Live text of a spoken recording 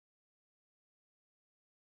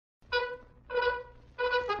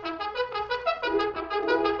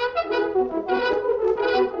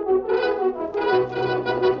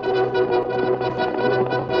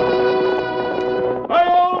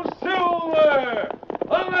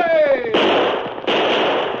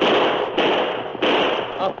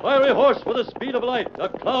horse with the speed of light, a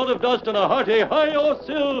cloud of dust, and a hearty hi-yo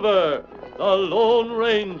silver, the Lone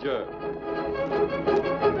Ranger.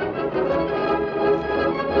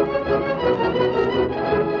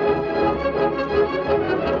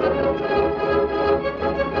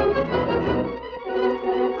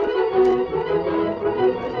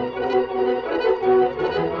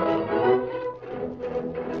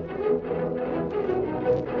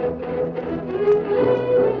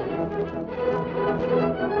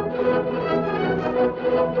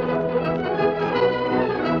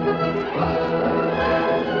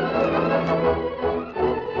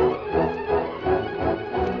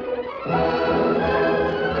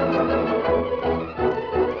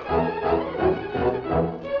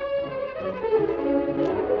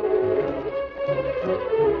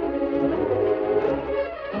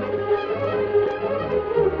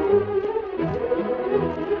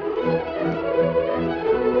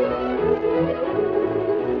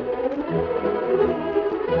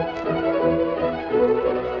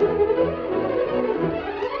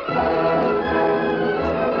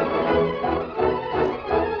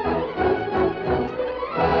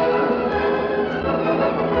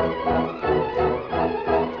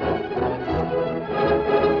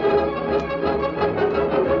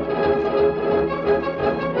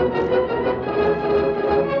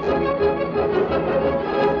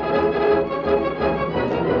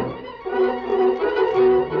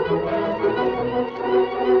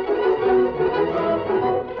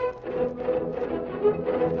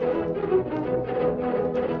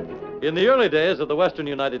 In the early days of the western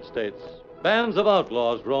United States, bands of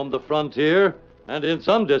outlaws roamed the frontier and in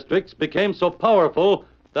some districts became so powerful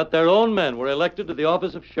that their own men were elected to the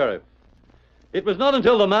office of sheriff. It was not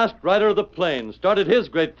until the masked rider of the plains started his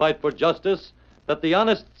great fight for justice that the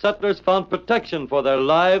honest settlers found protection for their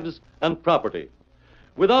lives and property.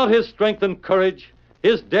 Without his strength and courage,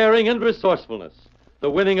 his daring and resourcefulness,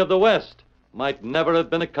 the winning of the West might never have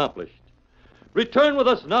been accomplished. Return with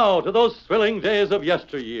us now to those thrilling days of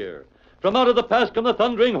yesteryear. From out of the past come the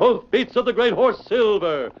thundering hoofbeats of the great horse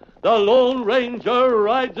Silver. The Lone Ranger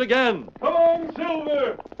rides again. Come on,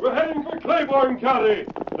 Silver. We're heading for Clayborne County.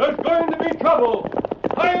 There's going to be trouble.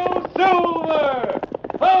 Hi-yo, Silver!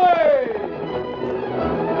 Hi!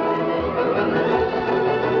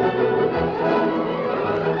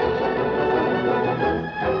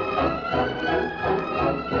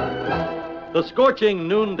 The scorching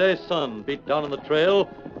noonday sun beat down on the trail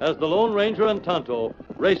as the Lone Ranger and Tonto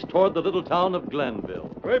raced toward the little town of Glenville.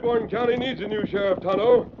 Clayborne County needs a new sheriff,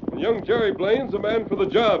 Tonto. And young Jerry Blaine's the man for the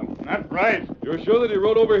job. That's right. You're sure that he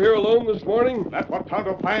rode over here alone this morning? That's what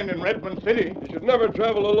Tonto find in Redmond City. He should never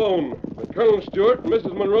travel alone. With Colonel Stewart and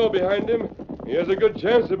Mrs. Monroe behind him, he has a good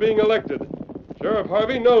chance of being elected. Sheriff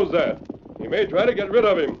Harvey knows that. He may try to get rid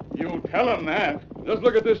of him. You tell him that. Just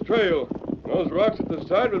look at this trail. Those rocks at the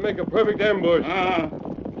side would make a perfect ambush.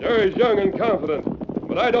 Jerry's young and confident,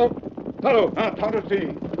 but I don't. Tonto. Tonto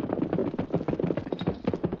see.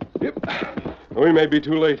 Yep. We may be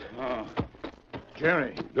too late.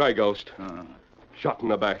 Jerry. Dry ghost. Shot in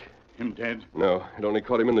the back. Him dead? No, it only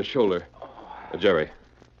caught him in the shoulder. Jerry.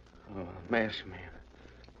 Oh, mask man.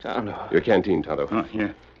 Tonto. Your canteen, Tonto.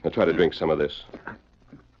 Yeah. Now try to drink some of this.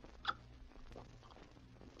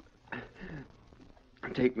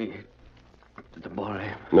 Take me to the bar.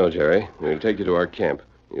 No, Jerry. We'll take you to our camp.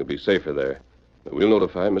 You'll be safer there. But we'll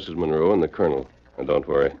notify Mrs. Monroe and the Colonel. And don't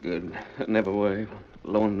worry. Good. Never worry.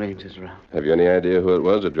 Lone Ranger's around. Have you any idea who it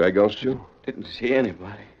was that drag-ghosted you? Didn't see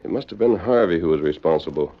anybody. It must have been Harvey who was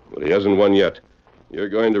responsible. But he hasn't won yet. You're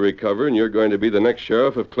going to recover, and you're going to be the next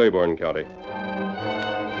sheriff of Clayborne County.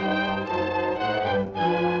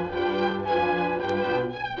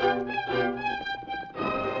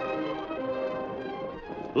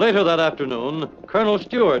 Later that afternoon, Colonel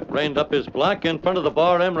Stewart reined up his black in front of the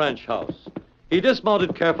Bar M Ranch house. He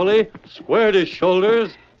dismounted carefully, squared his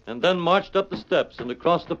shoulders, and then marched up the steps and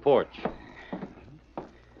across the porch.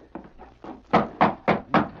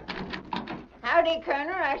 Howdy,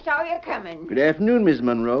 Colonel. I saw you coming. Good afternoon, Miss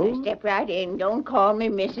Monroe. Step right in. Don't call me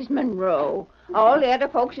Mrs. Monroe. All the other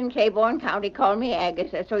folks in Clayborne County call me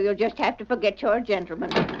Agatha, so you'll just have to forget you're a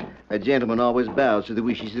gentleman. A gentleman always bows to the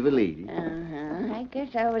wishes of a lady. I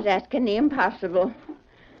guess I was asking the impossible.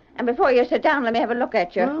 And before you sit down, let me have a look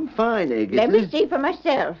at you. Well, I'm fine, Agatha. Let me see for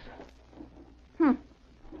myself.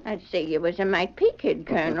 I'd say you was a mite peaked,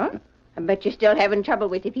 Colonel. I bet you're still having trouble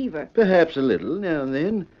with the fever. Perhaps a little now and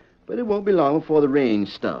then, but it won't be long before the rain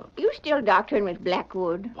stops. You still doctoring with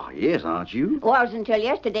Blackwood? Why, yes, aren't you? Was until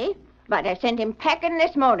yesterday. But I sent him packing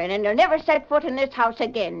this morning, and he'll never set foot in this house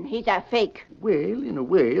again. He's a fake. Well, in a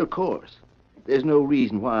way, of course. There's no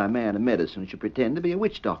reason why a man of medicine should pretend to be a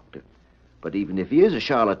witch doctor. But even if he is a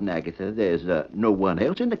charlatan, Agatha, there's no one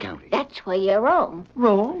else in the county. That's where you're wrong.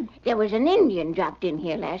 Wrong? There was an Indian dropped in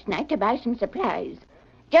here last night to buy some supplies.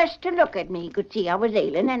 Just to look at me, he could see I was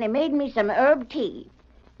ailing, and he made me some herb tea.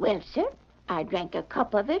 Well, sir, I drank a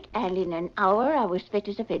cup of it, and in an hour I was fit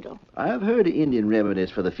as a fiddle. I've heard of Indian remedies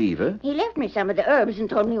for the fever. He left me some of the herbs and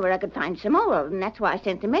told me where I could find some more, and that's why I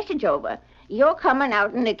sent the message over. You're coming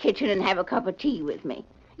out in the kitchen and have a cup of tea with me.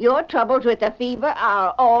 Your troubles with the fever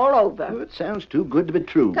are all over. Oh, it sounds too good to be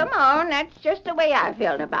true. Come on, that's just the way I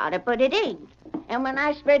felt about it, but it ain't. And when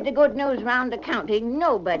I spread the good news round the county,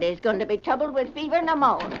 nobody's going to be troubled with fever no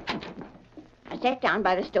more. I sat down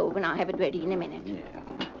by the stove, and I'll have it ready in a minute.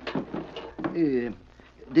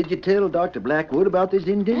 Did you tell Dr. Blackwood about this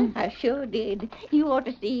Indian? I sure did. You ought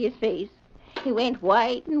to see his face. He went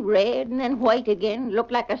white and red and then white again.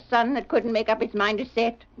 Looked like a sun that couldn't make up its mind to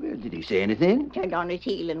set. Well, did he say anything? Turned on his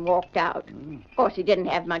heel and walked out. Of course, he didn't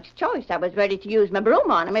have much choice. I was ready to use my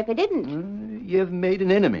broom on him if he didn't. You've made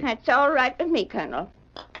an enemy. That's all right with me, Colonel.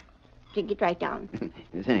 Drink it right down.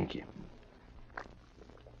 Thank you.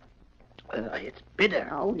 It's bitter.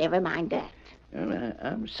 Oh, never mind that.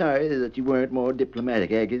 I'm sorry that you weren't more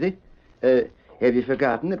diplomatic, Agatha. Have you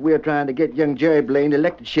forgotten that we're trying to get young Jerry Blaine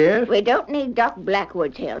elected sheriff? We don't need Doc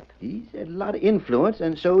Blackwood's help. He's had a lot of influence,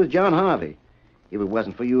 and so is John Harvey. If it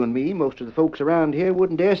wasn't for you and me, most of the folks around here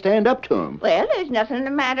wouldn't dare stand up to him. Well, there's nothing the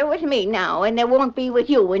matter with me now, and there won't be with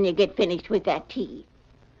you when you get finished with that tea.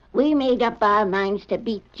 We made up our minds to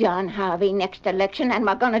beat John Harvey next election, and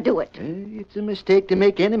we're going to do it. It's a mistake to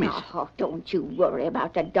make enemies. Oh, don't you worry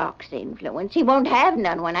about the Doc's influence. He won't have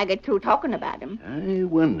none when I get through talking about him. I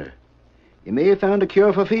wonder. You may have found a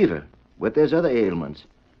cure for fever, but there's other ailments.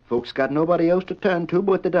 Folks got nobody else to turn to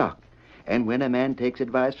but the doc. And when a man takes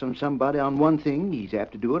advice from somebody on one thing, he's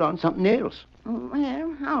apt to do it on something else.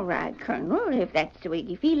 Well, all right, Colonel. If that's the way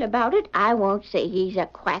you feel about it, I won't say he's a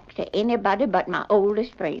quack to anybody but my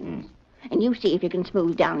oldest friends. And you see if you can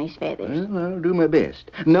smooth down his feathers. Well, I'll do my best.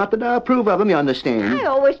 Not that I approve of him, you understand. I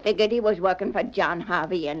always figured he was working for John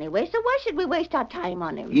Harvey anyway, so why should we waste our time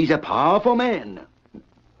on him? He's a powerful man.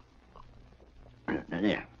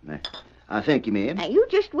 There. I thank you, ma'am. Now, you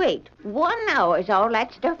just wait. 1 hour is all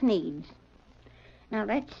that stuff needs. Now,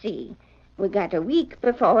 let's see. We got a week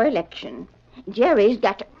before election. Jerry's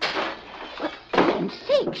got to... For heaven's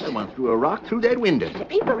sakes. Someone threw a rock through that window. The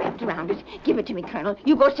paper wrapped around us. Give it to me, Colonel.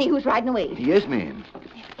 You go see who's riding away. Yes, ma'am.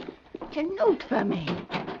 It's a note for me.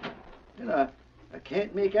 Well, I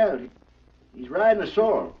can't make out. He's riding a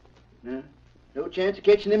sorrel. No chance of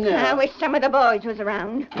catching him now. I wish some of the boys was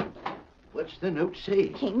around. What's the note say?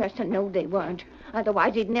 He must have known they weren't.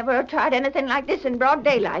 Otherwise, he'd never have tried anything like this in broad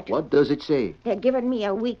daylight. What does it say? They're giving me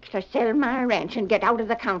a week to sell my ranch and get out of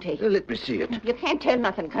the county. Let me see it. You can't tell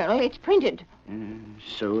nothing, Colonel. It's printed.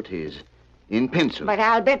 So it is. In pencil. But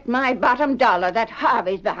I'll bet my bottom dollar that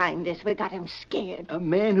Harvey's behind this. We got him scared. A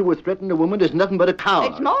man who would threaten a woman is nothing but a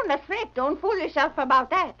coward. It's more than a threat. Don't fool yourself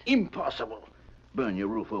about that. Impossible. Burn your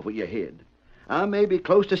roof over your head. I may be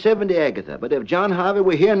close to 70, Agatha, but if John Harvey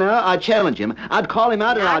were here now, I'd challenge him. I'd call him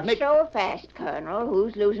out and I'd make... Not so fast, Colonel.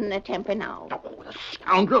 Who's losing their temper now? Oh, the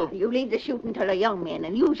scoundrel. You leave the shooting till the young men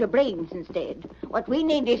and use your brains instead. What we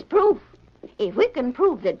need is proof. If we can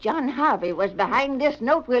prove that John Harvey was behind this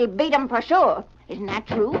note, we'll beat him for sure. Isn't that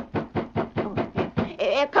true?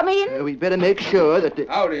 Come in. We'd better make sure that the...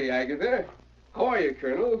 Howdy, Agatha. How are you,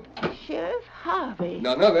 Colonel? Sheriff Harvey.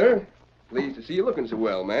 None other. Pleased to see you looking so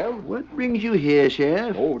well, ma'am. What brings you here,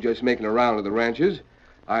 Sheriff? Oh, just making a round of the ranches.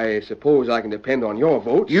 I suppose I can depend on your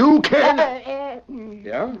vote. You can...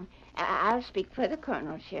 Yeah? I'll speak for the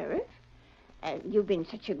Colonel, Sheriff. You've been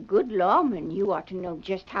such a good lawman, you ought to know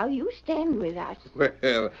just how you stand with us.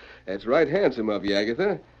 Well, that's right handsome of you,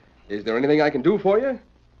 Agatha. Is there anything I can do for you?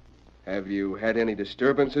 Have you had any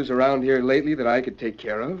disturbances around here lately that I could take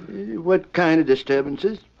care of? What kind of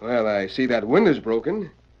disturbances? Well, I see that window's broken.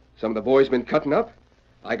 Some of the boys been cutting up.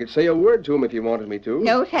 I could say a word to 'em if you wanted me to.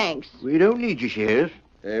 No, thanks. We don't need you, Sheriff.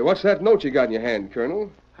 What's that note you got in your hand,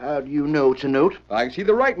 Colonel? How do you know it's a note? I can see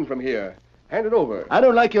the writing from here. Hand it over. I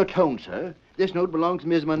don't like your tone, sir. This note belongs to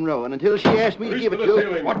Miss Monroe, and until she asks me to give it to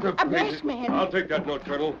her... What the... A brace man. I'll take that note,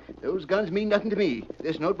 Colonel. Those guns mean nothing to me.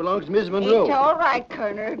 This note belongs to Miss Monroe. It's all right,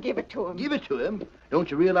 Colonel. Give it to him. Give it to him?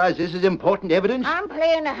 Don't you realize this is important evidence? I'm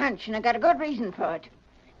playing a hunch, and I got a good reason for it.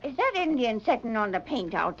 Is that Indian sitting on the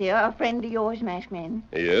paint out there a friend of yours, masked man?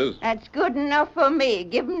 He is. That's good enough for me.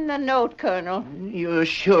 Give him the note, Colonel. You're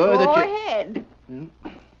sure that Go you... ahead.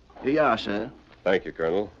 Here you are, sir. Thank you,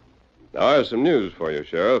 Colonel. Now, I have some news for you,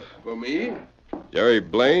 Sheriff. For me? Jerry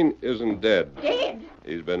Blaine isn't dead. Dead?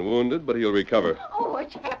 He's been wounded, but he'll recover. Oh,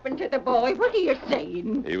 what's happened to the boy? What are you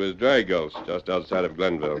saying? He was dry gulched just outside of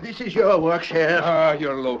Glenville. This is your work, Sheriff. Ah,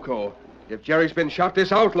 you're loco. If Jerry's been shot,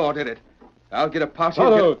 this outlaw did it. I'll get a posse.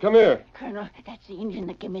 Tonto, come here. Colonel, that's the Indian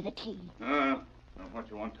that gave me the tea. What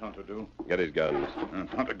you want Tonto to do? Get his guns.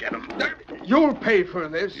 Tonto, get him. You'll pay for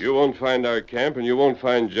this. You won't find our camp, and you won't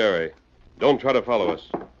find Jerry. Don't try to follow us.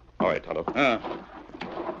 All right, Tonto.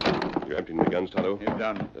 You're emptying the guns, Tonto? You're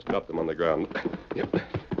done. Just drop them on the ground. Yep.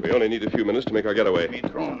 We only need a few minutes to make our getaway. Me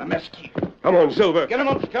throwing the mesquite. Come on, Silver. Get him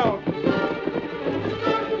up, Scout.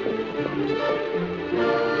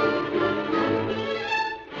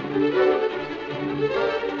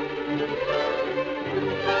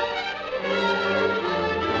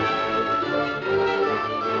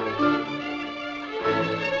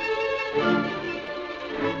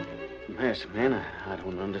 Yes, man, I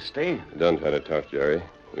don't understand. Don't try to talk, Jerry.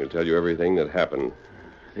 We'll tell you everything that happened.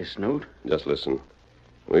 This note? Just listen.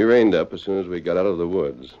 We reined up as soon as we got out of the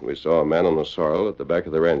woods. We saw a man on a sorrel at the back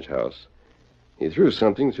of the ranch house. He threw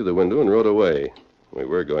something through the window and rode away. We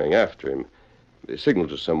were going after him. He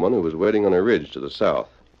signaled to someone who was waiting on a ridge to the south.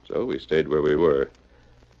 So we stayed where we were.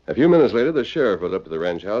 A few minutes later, the sheriff rode up to the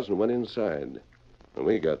ranch house and went inside. When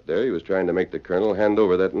we got there, he was trying to make the colonel hand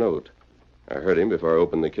over that note. I heard him before I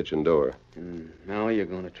opened the kitchen door. Now you're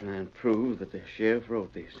going to try and prove that the sheriff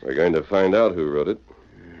wrote this. We're going to find out who wrote it.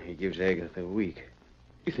 He gives Agatha a week.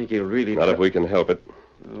 You think he'll really... Not if we can help it.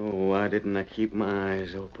 Oh, why didn't I keep my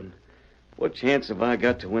eyes open? What chance have I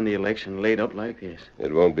got to win the election laid up like this?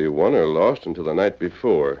 It won't be won or lost until the night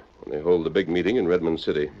before, when they hold the big meeting in Redmond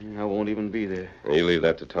City. I won't even be there. You leave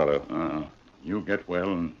that to Tonto. You'll get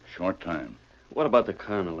well in short time. What about the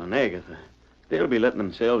colonel and Agatha? They'll be letting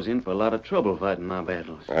themselves in for a lot of trouble fighting my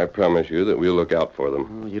battles. I promise you that we'll look out for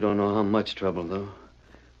them. Oh, you don't know how much trouble, though.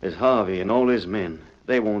 There's Harvey and all his men.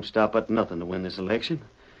 They won't stop at nothing to win this election.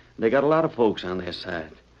 They got a lot of folks on their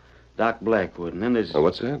side. Doc Blackwood, and then there's...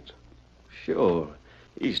 What's that? Sure.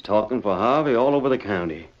 He's talking for Harvey all over the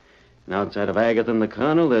county. And outside of Agatha and the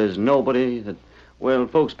colonel, there's nobody that, well,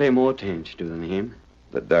 folks pay more attention to than him.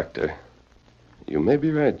 The doctor. You may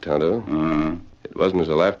be right, Tonto. It wasn't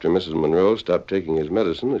until after Mrs. Monroe stopped taking his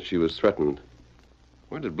medicine that she was threatened.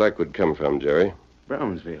 Where did Blackwood come from, Jerry?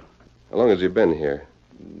 Brownsville. How long has he been here?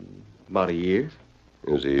 About a year.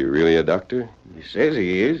 Is he really a doctor? He says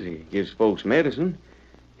he is. He gives folks medicine.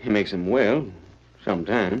 He makes them well,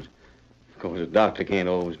 sometimes. Of course, a doctor can't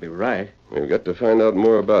always be right. We've got to find out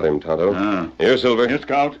more about him, Tonto. Here, Silver. Here,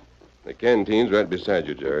 Scout. The canteen's right beside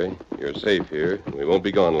you, Jerry. You're safe here. We won't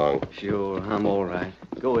be gone long. Sure, I'm all right.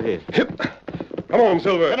 Go ahead. Hip. Come on,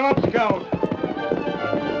 Silver. Get him up, Scout.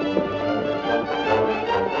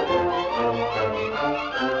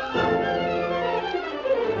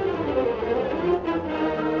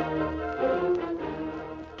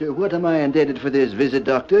 To what am I indebted for this visit,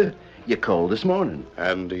 Doctor? You called this morning.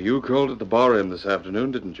 And you called at the bar inn this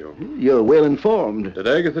afternoon, didn't you? You're well informed. Did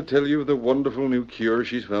Agatha tell you of the wonderful new cure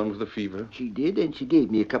she's found for the fever? She did, and she gave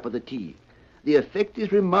me a cup of the tea. The effect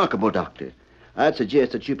is remarkable, Doctor. I'd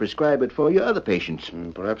suggest that you prescribe it for your other patients.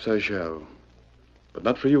 Perhaps I shall. But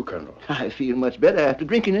not for you, Colonel. I feel much better after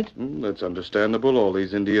drinking it. That's understandable. All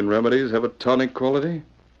these Indian remedies have a tonic quality.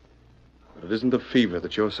 But it isn't the fever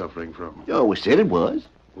that you're suffering from. You always said it was.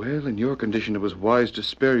 Well, in your condition, it was wise to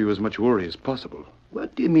spare you as much worry as possible.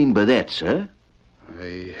 What do you mean by that, sir?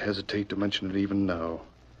 I hesitate to mention it even now.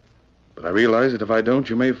 But I realize that if I don't,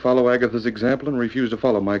 you may follow Agatha's example and refuse to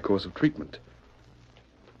follow my course of treatment.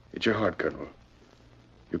 It's your heart, Colonel.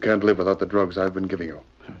 You can't live without the drugs I've been giving you.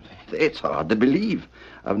 It's hard to believe.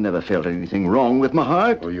 I've never felt anything wrong with my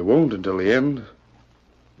heart. Well, you won't until the end.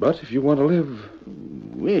 But if you want to live...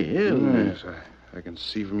 Well... Yes, I can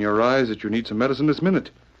see from your eyes that you need some medicine this minute.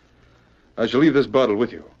 I shall leave this bottle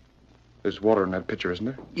with you. There's water in that pitcher, isn't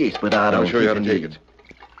there? Yes, but I don't I'll show you how think to I take need- it.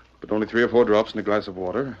 But only 3 or 4 drops in a glass of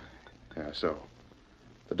water. Yeah, so.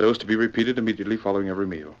 The dose to be repeated immediately following every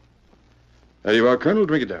meal. There you are, Colonel.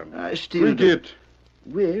 Drink it down. I still Drink don't- it.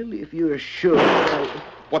 Well, if you're sure...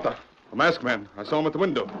 What the? A masked man. I saw him at the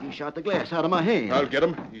window. He shot the glass out of my hand. I'll get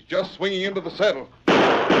him. He's just swinging into the saddle.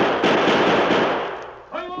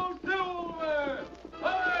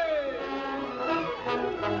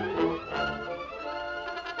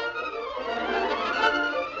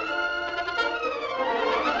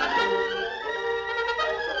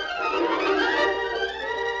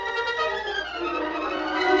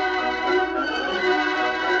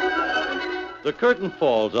 The curtain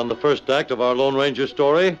falls on the first act of our Lone Ranger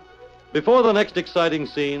story. Before the next exciting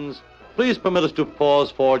scenes, please permit us to pause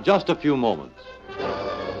for just a few moments.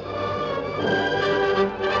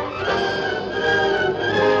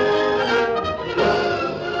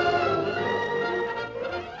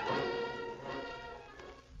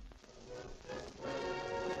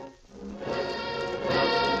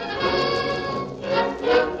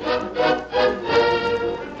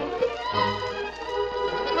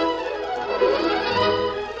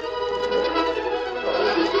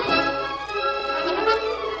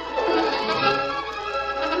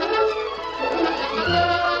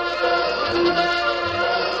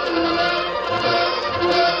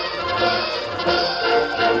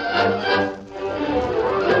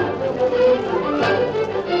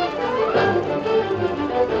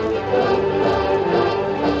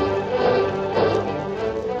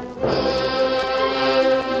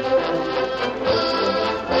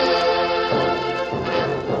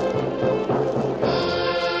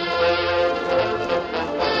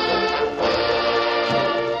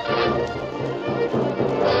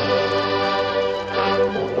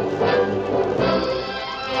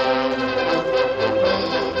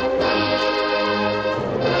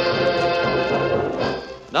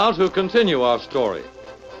 Now to continue our story.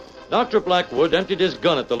 Dr. Blackwood emptied his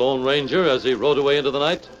gun at the Lone Ranger as he rode away into the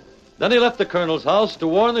night. Then he left the colonel's house to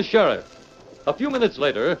warn the sheriff. A few minutes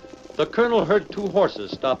later, the colonel heard two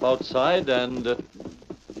horses stop outside and...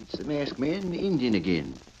 It's the masked man, the Indian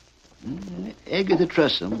again. Agatha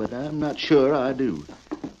trusts him, but I'm not sure I do.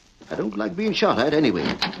 I don't like being shot at anyway.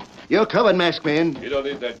 You're covered, masked man. You don't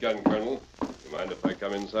need that gun, Colonel. You mind if I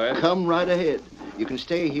come inside? Come right ahead. You can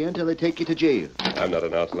stay here until they take you to jail. I'm not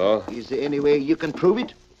an outlaw. Is there any way you can prove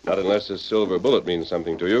it? Not unless this silver bullet means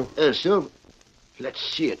something to you. Silver? Let's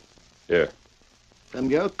see it. Here.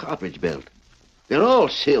 From your cartridge belt. They're all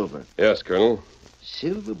silver. Yes, Colonel.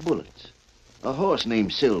 Silver bullets. A horse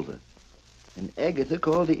named Silver. And Agatha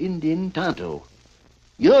called the Indian Tonto.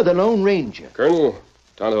 You're the Lone Ranger. Colonel,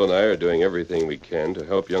 Tonto and I are doing everything we can to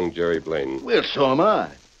help young Jerry Blaine. Well, so am I.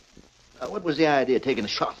 What was the idea of taking a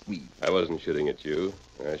shot at me? I wasn't shooting at you.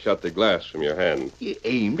 I shot the glass from your hand. You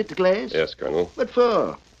aimed at the glass? Yes, Colonel. What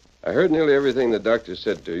for? I heard nearly everything the doctor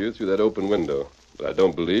said to you through that open window, but I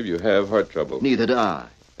don't believe you have heart trouble. Neither do I.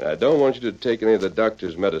 And I don't want you to take any of the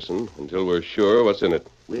doctor's medicine until we're sure what's in it.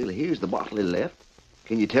 Well, here's the bottle he left.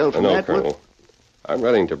 Can you tell from No, that Colonel. I'm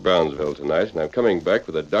riding to Brownsville tonight, and I'm coming back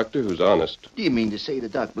with a doctor who's honest. Do you mean to say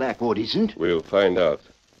that Doc Blackwood isn't? We'll find out.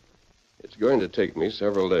 It's going to take me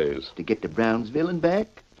several days. To get to Brownsville and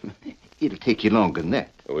back? It'll take you longer than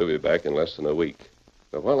that. We'll be back in less than a week.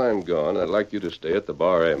 But while I'm gone, I'd like you to stay at the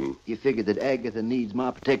Bar M. You figured that Agatha needs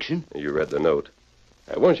my protection? You read the note.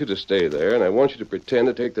 I want you to stay there, and I want you to pretend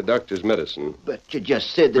to take the doctor's medicine. But you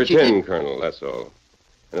just said that Pretend, you... Colonel, that's all.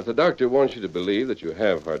 And if the doctor wants you to believe that you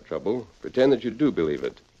have heart trouble, pretend that you do believe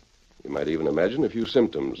it. You might even imagine a few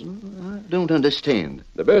symptoms. I don't understand.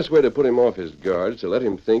 The best way to put him off his guard is to let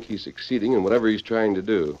him think he's succeeding in whatever he's trying to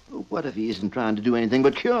do. What if he isn't trying to do anything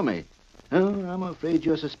but cure me? Oh, I'm afraid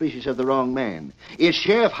you're suspicious of the wrong man. It's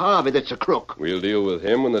Sheriff Harvey that's a crook. We'll deal with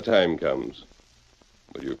him when the time comes.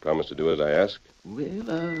 Will you promise to do as I ask? Well,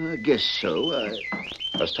 I guess so.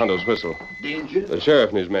 That's Tonto's whistle. Danger? The sheriff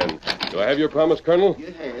and his men. Do I have your promise, Colonel?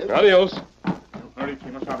 You have. Adios. Hurry,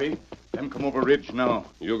 Kimasabi. Them come over ridge now.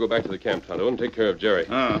 You'll go back to the camp, Tonto, and take care of Jerry.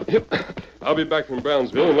 Yep. I'll be back from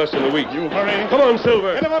Brownsville in less than a week. You hurry. Come on,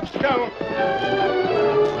 Silver. Get him up, Scout.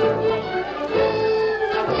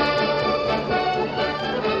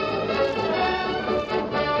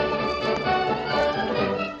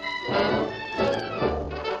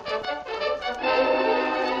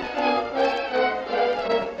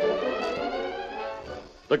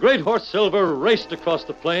 The great horse Silver raced across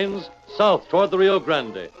the plains, south toward the Rio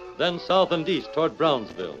Grande, then south and east toward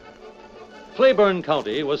Brownsville. Clayborne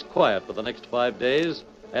County was quiet for the next 5 days,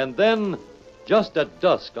 and then, just at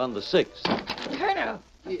dusk on the 6th... Colonel,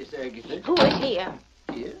 Yes, Agatha. who is here?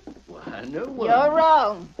 Here? Well, I know one. You're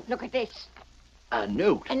wrong. Look at this. A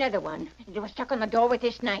note. Another one. It was stuck on the door with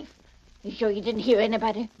this knife. You sure you didn't hear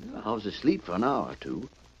anybody? I was asleep for an hour or two.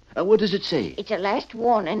 What does it say? It's a last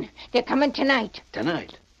warning. They're coming tonight.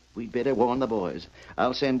 Tonight. We'd better warn the boys.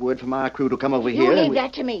 I'll send word for my crew to come over You here. leave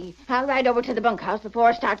that to me. I'll ride over to the bunkhouse before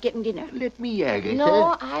I start getting dinner. Let me, Agatha.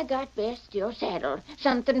 No, I got best your saddle.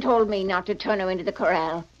 Something told me not to turn her into the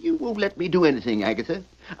corral. You won't let me do anything, Agatha.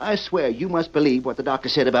 I swear you must believe what the doctor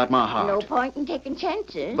said about my heart. No point in taking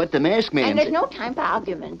chances. But the masked man... And there's no time for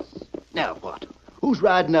arguments. Now what? Who's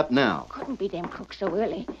riding up now? Couldn't be them crooks so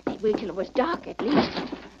early. They'd wait till it was dark, at least.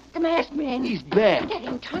 The masked man. He's back. That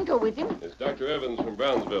ain't Tonto with him. It's Dr. Evans from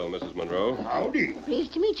Brownsville, Mrs. Monroe. Howdy.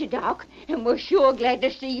 Pleased to meet you, Doc. And we're sure glad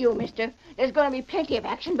to see you, mister. There's going to be plenty of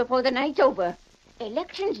action before the night's over.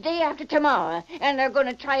 Election's day after tomorrow, and they're going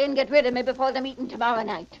to try and get rid of me before the meeting tomorrow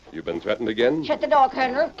night. You've been threatened again? Shut the door,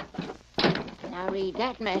 Colonel. Now read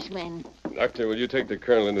that, masked man. Doctor, will you take the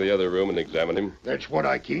colonel into the other room and examine him? That's what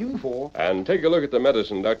I came for. And take a look at the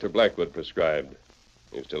medicine Dr. Blackwood prescribed.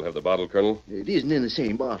 You still have the bottle, Colonel? It isn't in the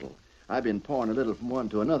same bottle. I've been pouring a little from one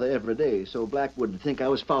to another every day, so Blackwood would think I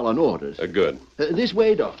was following orders. Good. This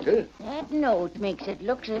way, Doctor. That note makes it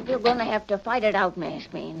look as if you're going to have to fight it out,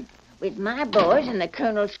 masked man. With my boys and the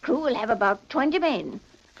colonel's crew, we'll have about 20 men.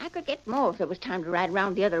 I could get more if there was time to ride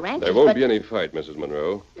around the other ranches. There won't but be any fight, Mrs.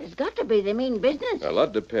 Monroe. There's got to be. They mean business. A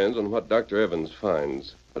lot depends on what Dr. Evans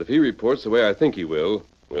finds. But if he reports the way I think he will,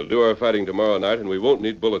 we'll do our fighting tomorrow night, and we won't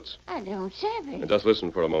need bullets. I don't savvy. And just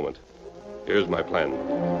listen for a moment. Here's my plan.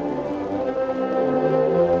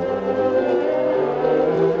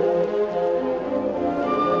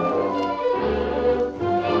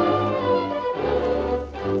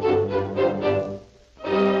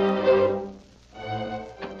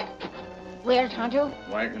 Where's Tonto?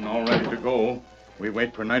 Wagon all ready to go. We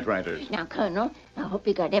wait for night riders. Now, Colonel, I hope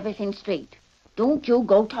you got everything straight. Don't you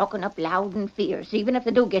go talking up loud and fierce, even if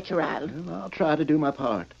they do get you riled. Well, I'll try to do my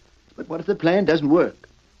part. But what if the plan doesn't work?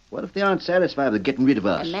 What if they aren't satisfied with getting rid of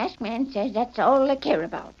us? The masked man says that's all they care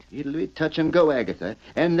about. It'll be touch and go, Agatha.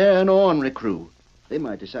 And they're an ornery crew. They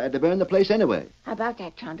might decide to burn the place anyway. How about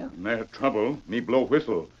that, Tonto? When they have trouble, me blow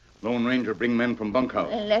whistle. Lone Ranger bring men from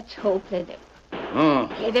bunkhouse. Let's hope they do. Oh.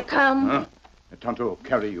 Here they come. Tonto,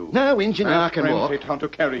 carry you. No, Injun, I can friend walk. say Tonto,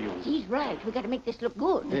 carry you. He's right. We got to make this look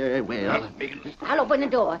good. Well, I'll open the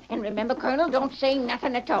door. And remember, Colonel, don't say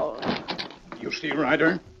nothing at all. You see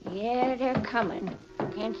Ryder? Yeah, they're coming.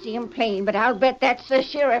 Can't see 'em plain, but I'll bet that's the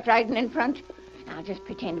sheriff riding in front. I'll just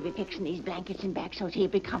pretend to be fixing these blankets and back so he'll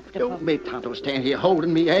be comfortable. don't make Tonto stand here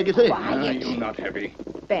holding me, Agatha. Quiet. You not heavy.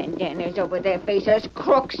 Bandanas over their faces,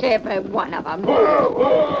 crooks, every one of 'em.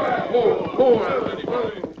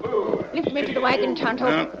 Lift me to the wagon,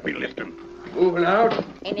 Tonto. We lift him. Moving out?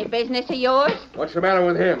 Any business of yours? What's the matter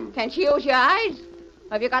with him? Can't you use your eyes?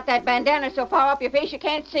 Or have you got that bandana so far up your face you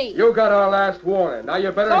can't see? You got our last warning. Now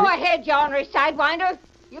you better... Go ahead, you ornery sidewinder.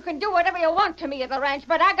 You can do whatever you want to me at the ranch,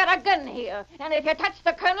 but I got a gun here. And if you touch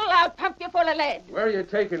the colonel, I'll pump you full of lead. Where are you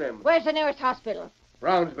taking him? Where's the nearest hospital?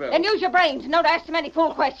 Brownsville. Then use your brains and don't ask too many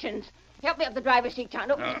fool questions. Help me up the driver's seat,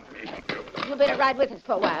 Tonto. You better ride with us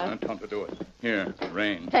for a while. Tonto, do it. Here,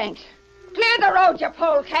 Rain. Thanks. Clear the road, you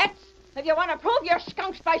polecats. If you want to prove you're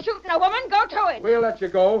skunks by shooting a woman, go to it. We'll let you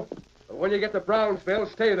go. But when you get to Brownsville,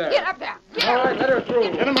 stay there. Get up there. Get All up. right, let her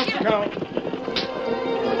through. Get him up, Scout.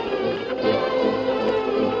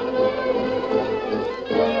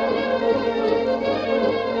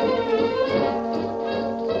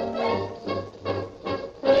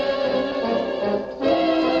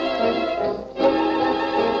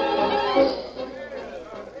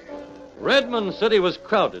 Redmond City was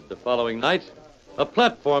crowded the following night. A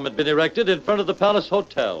platform had been erected in front of the Palace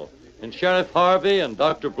Hotel, and Sheriff Harvey and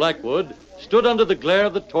Dr. Blackwood stood under the glare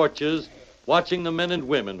of the torches, watching the men and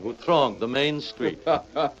women who thronged the main street.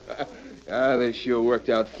 They sure worked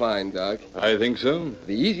out fine, Doc. I think so.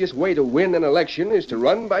 The easiest way to win an election is to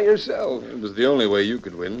run by yourself. It was the only way you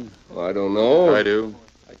could win. Oh, I don't know. I do.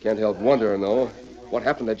 I can't help wondering, though. What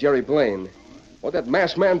happened to Jerry Blaine? What'd that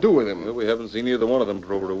masked man do with him? Well, we haven't seen either one of them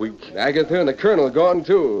for over a week. Agatha and the colonel gone,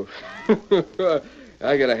 too.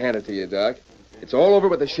 I gotta hand it to you, Doc. It's all over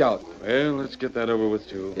with the shout. Well, let's get that over with,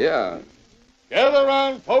 too. Yeah. Gather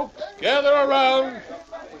around, folks. Gather around.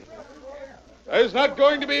 There's not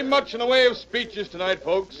going to be much in the way of speeches tonight,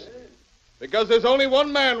 folks, because there's only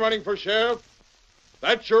one man running for sheriff.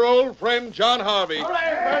 That's your old friend, John Harvey.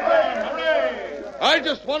 Hooray! I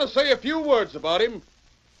just want to say a few words about him.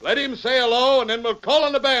 Let him say hello, and then we'll call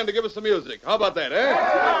on the band to give us the music. How about that, eh?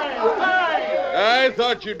 I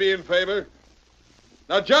thought you'd be in favor.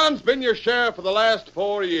 Now, John's been your sheriff for the last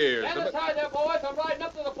 4 years. Stand aside there, boys. I'm riding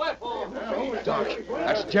up to the platform. Doc,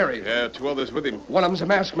 that's Jerry. Yeah, 2 others with him. One of them's a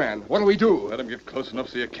masked man. What'll we do? Let him get close enough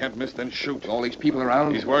so you can't miss, then shoot. All these people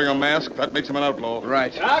around? He's wearing a mask. That makes him an outlaw.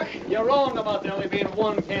 Right. Doc, you're wrong about there only being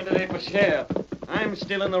one candidate for sheriff. I'm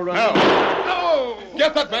still in the run. No!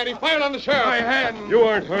 Get that man. He fired on the sheriff. My hand. You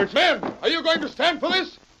aren't hurt. Men, are you going to stand for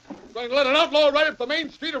this? Going to let an outlaw ride up the main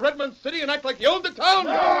street of Redmond City and act like he owned the town?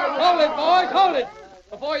 Hold it, boys. Hold it.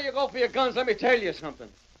 Before you go for your guns, let me tell you something.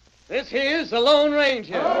 This here's the Lone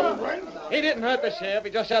Ranger. He didn't hurt the sheriff. He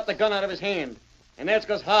just shot the gun out of his hand. And that's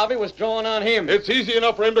because Harvey was drawing on him. It's easy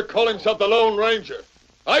enough for him to call himself the Lone Ranger.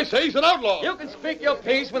 I say he's an outlaw. You can speak your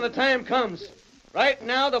piece when the time comes. Right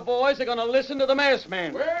now, the boys are going to listen to the masked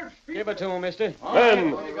man. Give it to him, mister.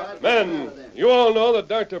 Men, you all know that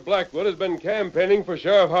Dr. Blackwood has been campaigning for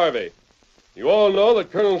Sheriff Harvey. You all know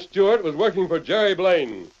that Colonel Stewart was working for Jerry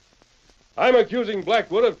Blaine. I'm accusing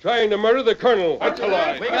Blackwood of trying to murder the colonel. That's a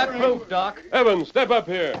lie. We got proof, Doc. Evans, step up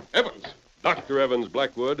here. Evans. Dr. Evans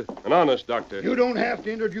Blackwood, an honest doctor. You don't have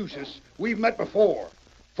to introduce us. We've met before.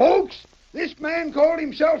 Folks, this man called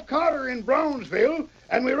himself Carter in Brownsville,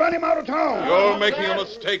 and we run him out of town. You're making a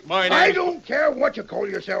mistake, my name. I don't care what you call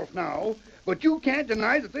yourself now, but you can't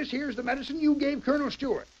deny that this here's the medicine you gave Colonel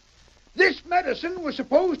Stewart. This medicine was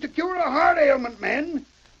supposed to cure a heart ailment, men,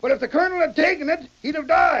 But if the colonel had taken it, he'd have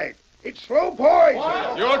died. It's slow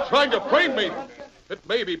poison. You're trying to frame me. It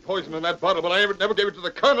may be poison in that bottle, but I never gave it to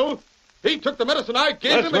the colonel. He took the medicine I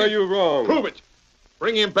gave him. That's where you're wrong. Prove it.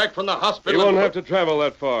 Bring him back from the hospital. You won't have to travel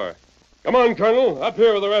that far. Come on, Colonel. Up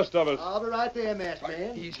here with the rest of us. I'll be right there, masked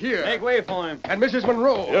man. He's here. Make way for him. And Mrs.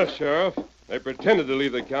 Monroe. Yes, Sheriff. They pretended to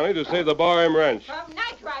leave the county to save the Barham Ranch. From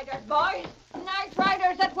night riders, boys. Night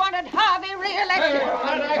riders that wanted Harvey reelected.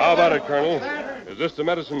 How about it, Colonel? Is this the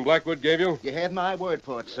medicine Blackwood gave you? You have my word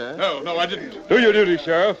for it, sir. No, I didn't. Do your duty,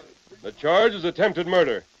 Sheriff. The charge is attempted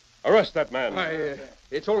murder. Arrest that man.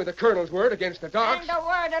 It's only the colonel's word against the docs. And the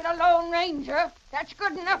word of the Lone Ranger. That's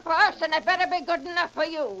good enough for us, and it better be good enough for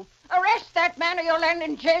you. Arrest that man or you'll end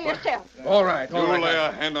in jail yourself. All right. You lay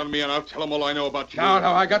a hand on me and I'll tell him all I know about you.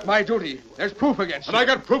 Now, I got my duty. There's proof against you. And I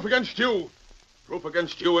got proof against you. Proof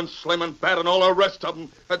against you and Slim and Bat and all the rest of them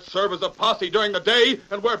that serve as a posse during the day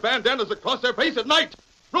and wear bandanas across their face at night.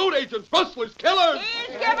 Road agents, rustlers, killers.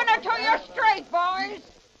 He's giving it to you straight, boys.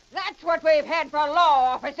 That's what we've had for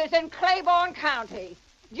law officers in Clayborne County.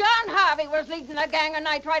 John Harvey was leading a gang of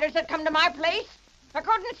night riders that come to my place. I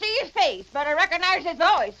couldn't see his face, but I recognized his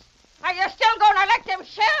voice. Are you still going to elect him,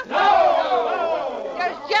 Sheriff? No!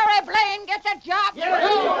 Does Jerry Blaine get the job? Yes.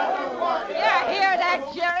 You hear that,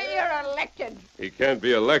 Jerry? You're elected. He can't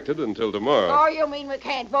be elected until tomorrow. Oh, you mean we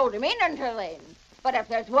can't vote him in until then? But if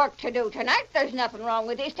there's work to do tonight, there's nothing wrong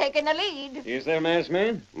with his taking the lead. Is there, masked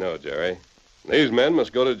man? No, Jerry. These men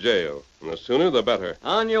must go to jail. And the sooner, the better.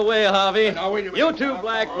 On your way, Harvey. Now, wait a minute. You too,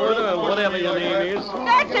 Blackwood, or whatever your name is.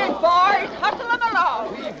 That's it, boys. Hustle them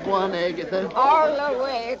along. One, Agatha. All the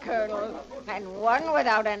way, Colonel. And one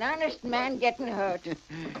without an honest man getting hurt.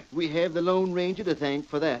 We have the Lone Ranger to thank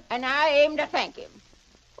for that. And I aim to thank him.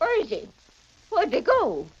 Where is he? Where'd they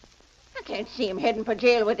go? I can't see him heading for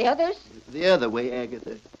jail with the others. The other way,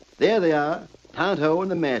 Agatha. There they are. Tonto and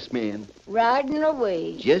the masked man. Riding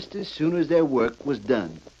away. Just as soon as their work was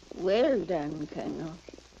done. Well done, Colonel.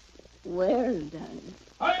 Well done.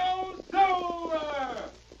 Hi-yo, Silver!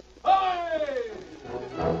 Hi!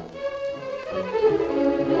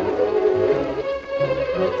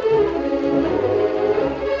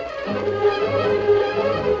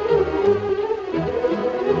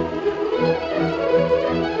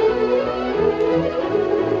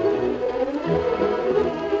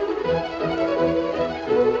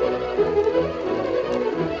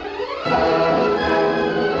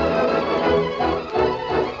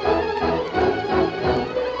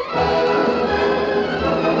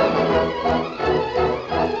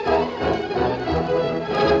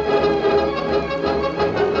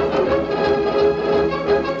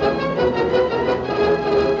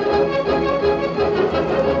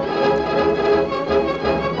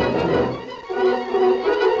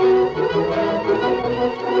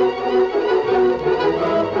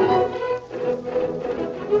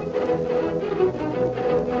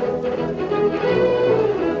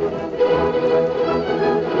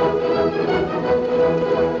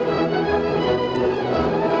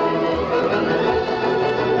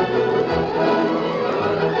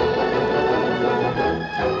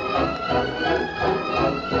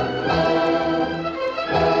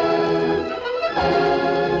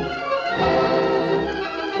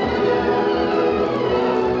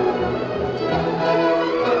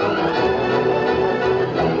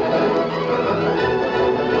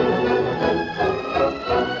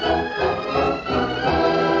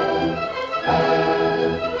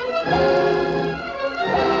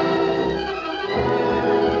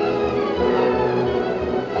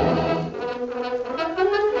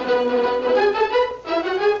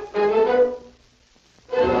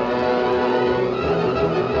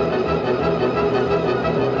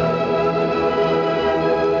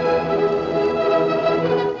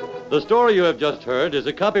 The story you have just heard is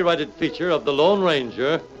a copyrighted feature of the Lone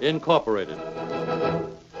Ranger, Incorporated.